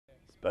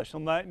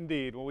Special night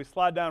indeed when we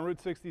slide down Route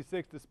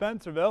 66 to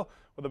Spencerville,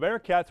 where the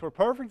Bearcats were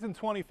perfect in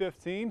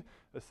 2015,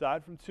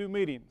 aside from two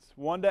meetings.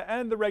 One to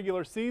end the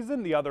regular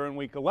season, the other in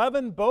Week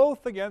 11,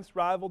 both against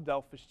rival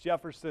Delphos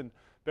Jefferson.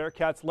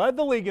 Bearcats led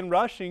the league in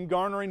rushing,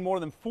 garnering more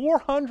than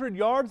 400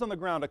 yards on the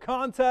ground, a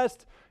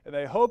contest, and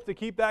they hope to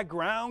keep that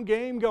ground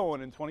game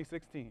going in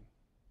 2016.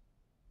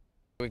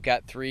 We've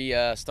got three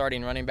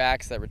starting running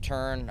backs that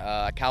return,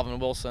 Calvin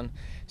Wilson,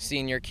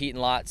 senior,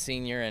 Keaton Lott,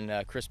 senior,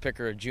 and Chris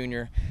Picker,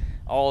 junior.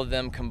 All of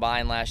them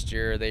combined last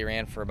year, they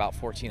ran for about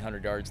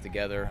 1,400 yards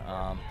together.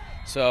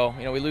 So,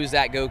 we lose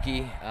that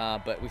Goki,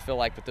 but we feel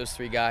like with those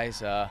three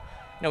guys,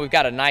 we've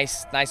got a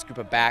nice group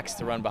of backs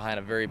to run behind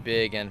a very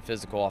big and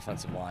physical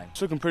offensive line.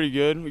 It's looking pretty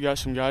good. We got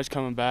some guys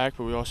coming back,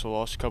 but we also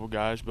lost a couple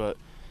guys. But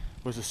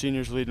with the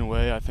seniors leading the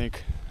way, I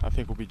think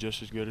we'll be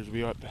just as good as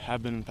we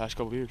have been in the past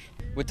couple of years.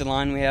 With the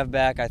line we have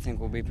back, I think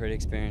we'll be pretty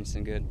experienced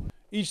and good.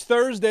 Each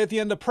Thursday at the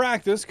end of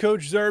practice,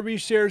 Coach Zerby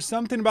shares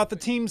something about the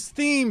team's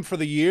theme for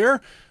the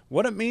year,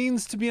 what it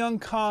means to be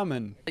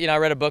uncommon. I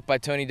read a book by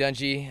Tony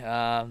Dungy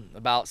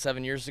about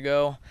 7 years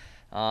ago.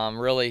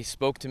 Really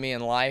spoke to me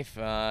in life,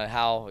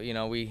 how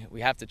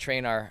we have to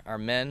train our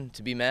men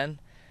to be men.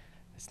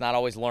 It's not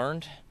always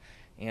learned.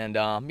 And,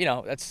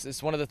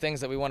 it's one of the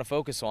things that we want to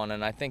focus on.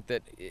 And I think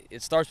that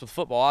it starts with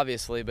football,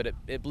 obviously, but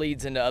it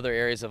bleeds into other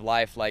areas of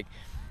life, like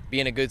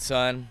being a good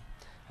son,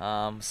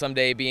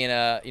 someday being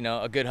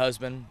a good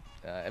husband,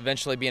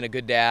 eventually being a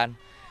good dad,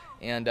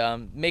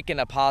 and making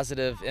a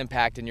positive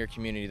impact in your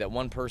community, that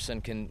one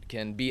person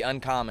can be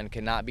uncommon,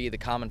 cannot be the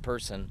common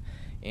person,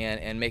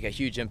 and make a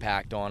huge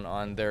impact on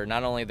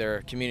not only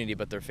their community,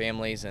 but their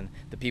families and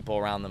the people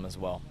around them as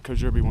well. Coach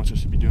Zerby wants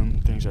us to be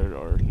doing things that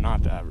are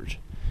not the average.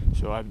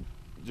 So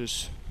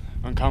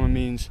uncommon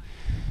means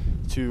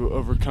to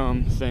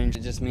overcome things.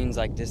 It just means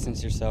like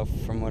distance yourself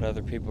from what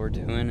other people are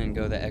doing and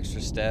go the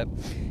extra step.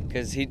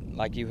 Because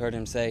like you heard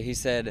him say, he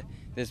said,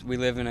 we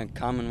live in a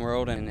common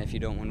world, and if you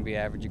don't want to be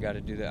average, you got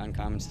to do the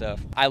uncommon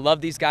stuff. I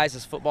love these guys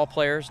as football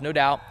players, no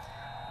doubt,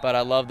 but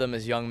I love them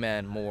as young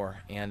men more.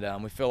 And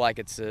we feel like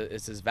it's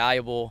as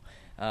valuable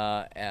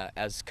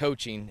as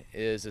coaching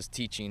is as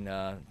teaching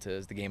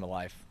is the game of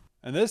life.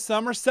 And this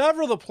summer,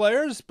 several of the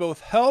players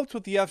both helped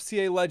with the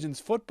FCA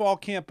Legends football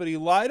camp at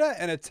Elida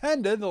and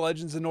attended the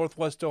Legends of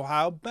Northwest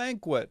Ohio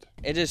banquet.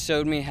 It just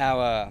showed me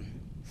how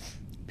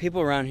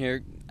people around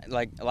here,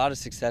 like a lot of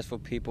successful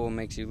people,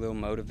 makes you a little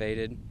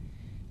motivated,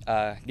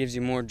 gives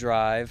you more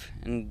drive,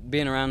 and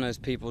being around those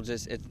people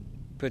it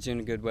puts you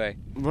in a good way.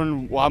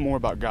 Learned a lot more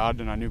about God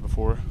than I knew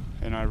before,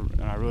 and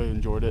I really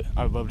enjoyed it.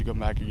 I'd love to come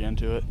back again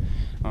to it.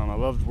 I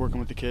loved working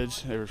with the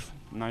kids. They were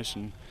nice,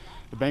 and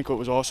the banquet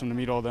was awesome to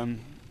meet all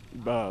them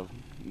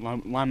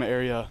Lima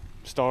area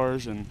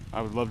stars, and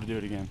I would love to do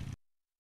it again.